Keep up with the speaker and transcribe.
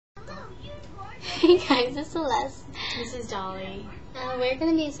Hey guys, it's Celeste. This is Dollie. We're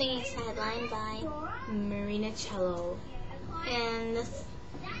going to be singing Sideline by Marina Chello. and this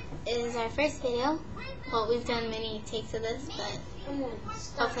is our first video. Well, we've done many takes of this, but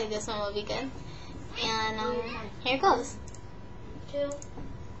hopefully this one will be good. And here it goes.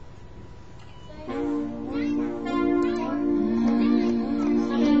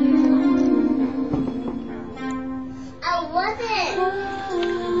 I wasn't.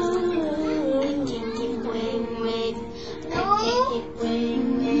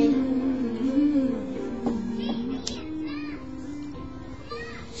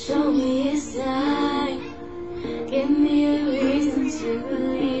 Show me a sign, give me a reason to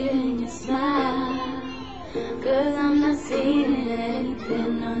believe in your smile. Cause I'm not seeing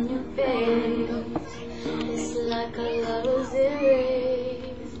anything on your face. It's like a love was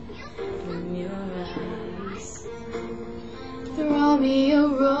erased from your eyes. Throw me a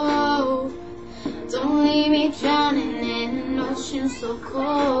rope, don't leave me drowning in an ocean so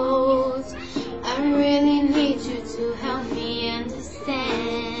cold. I really need you to help me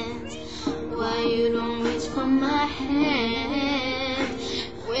understand why you don't reach for my hand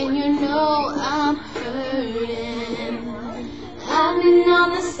when you know I'm hurting. I've been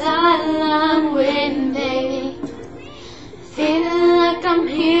on the sideline waiting, baby, feeling like I'm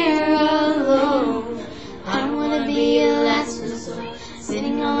here alone. I don't wanna be your last resort,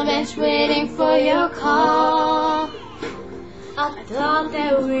 sitting on the bench waiting for your call. I thought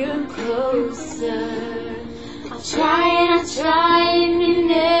that we were closer. I try and you're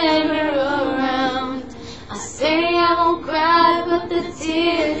never around. I say I won't cry, but the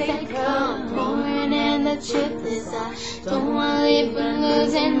tears they come pouring, and the truth is I don't wanna leave, but I'm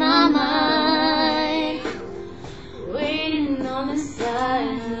losing my mind, waiting on the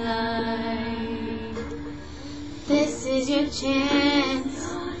sideline. This is your chance.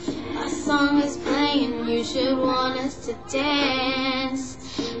 Our song is playing, you should want us to dance.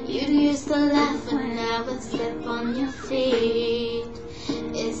 You used to laugh when I would step on your feet.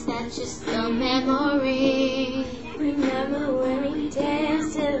 Is that just a memory? Remember when we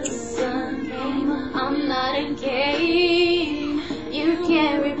danced till the sun came up? I'm not a game. You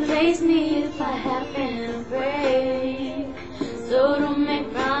can't replace me if I happen to break. So don't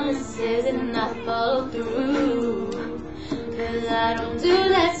make promises and not follow through, cause I don't do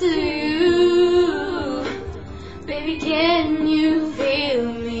that to you. Baby, can you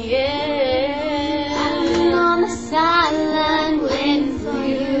feel me? Yeah. I've been on the sideline waiting for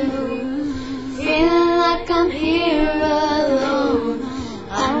you, feeling like I'm here alone.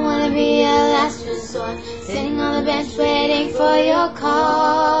 I don't wanna be your last resort, sitting on the bench waiting for your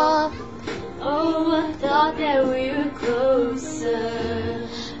call. Oh, I thought that we were closer.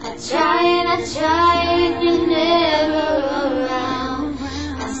 I try and you're never around.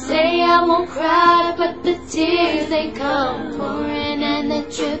 I say I won't cry, but the tears they come pouring, and the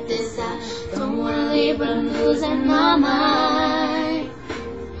truth is I don't wanna leave, but I'm losing my mind,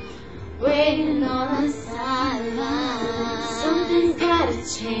 waiting on the sideline. Something's gotta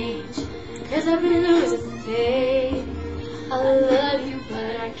change, cause I've been losing faith. I love you,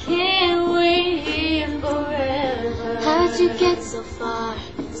 but I can't wait here forever. How'd you get so far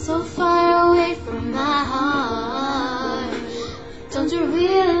away from my heart? Don't you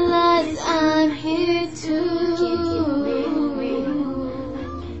realize I'm here too?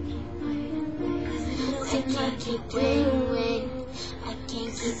 I can't keep waiting. I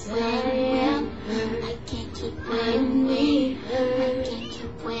can't keep waiting. I can't keep waiting. I can't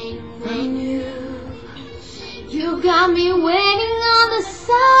keep waiting. You got me waiting on the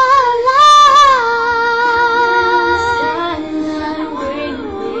sideline, waiting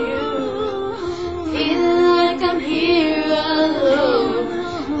for you, feeling like I'm here alone.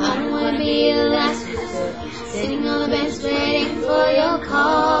 I don't wanna be your last resort, sitting on the bench waiting for your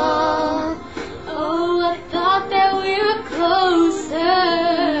call. Oh, I thought that we were closer.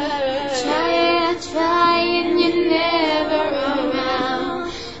 Try and you're never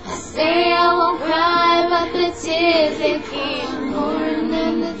around. I say I won't cry, but the tears they keep pouring,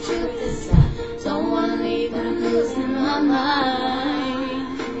 and the truth is I don't wanna leave, but I'm losing my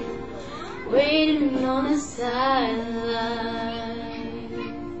mind, waiting on the sideline.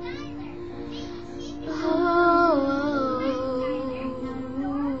 Oh,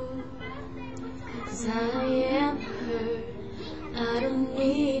 cause I am hurt. I don't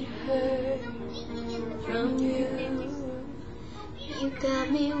need hurt from you. You got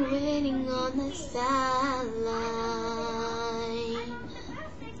me waiting on the sideline.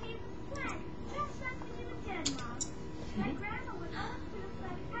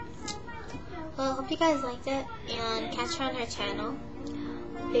 Well, hope you guys liked it, and catch her on her channel,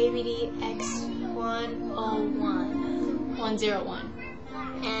 BabyDX1. 101.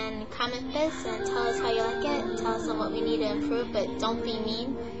 And comment this and tell us how you like it. Tell us on what we need to improve, but don't be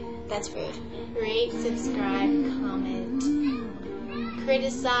mean. That's rude. Rate, subscribe, comment,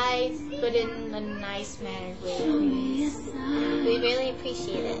 criticize, but in a nice manner way, please. We really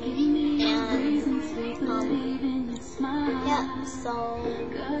appreciate it. And yeah, so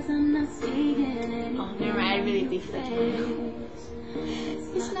Oh, never mind. I really think that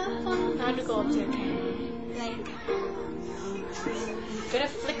it's not fun. I have to go up to the camera. like Gonna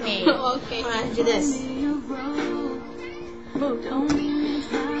flick me. okay. Alright, do this. Move. Oh.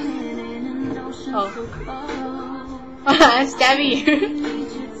 I'm stabbing you.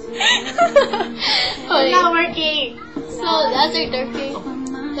 It's not working. So that's our dirty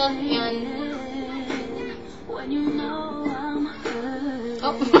stuff and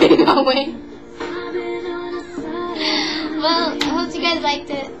oh wait. Well, I hope you guys liked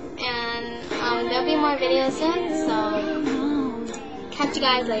it, and there'll be more videos soon, so catch you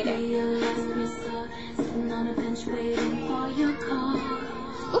guys later.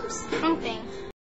 Oops, wrong thing.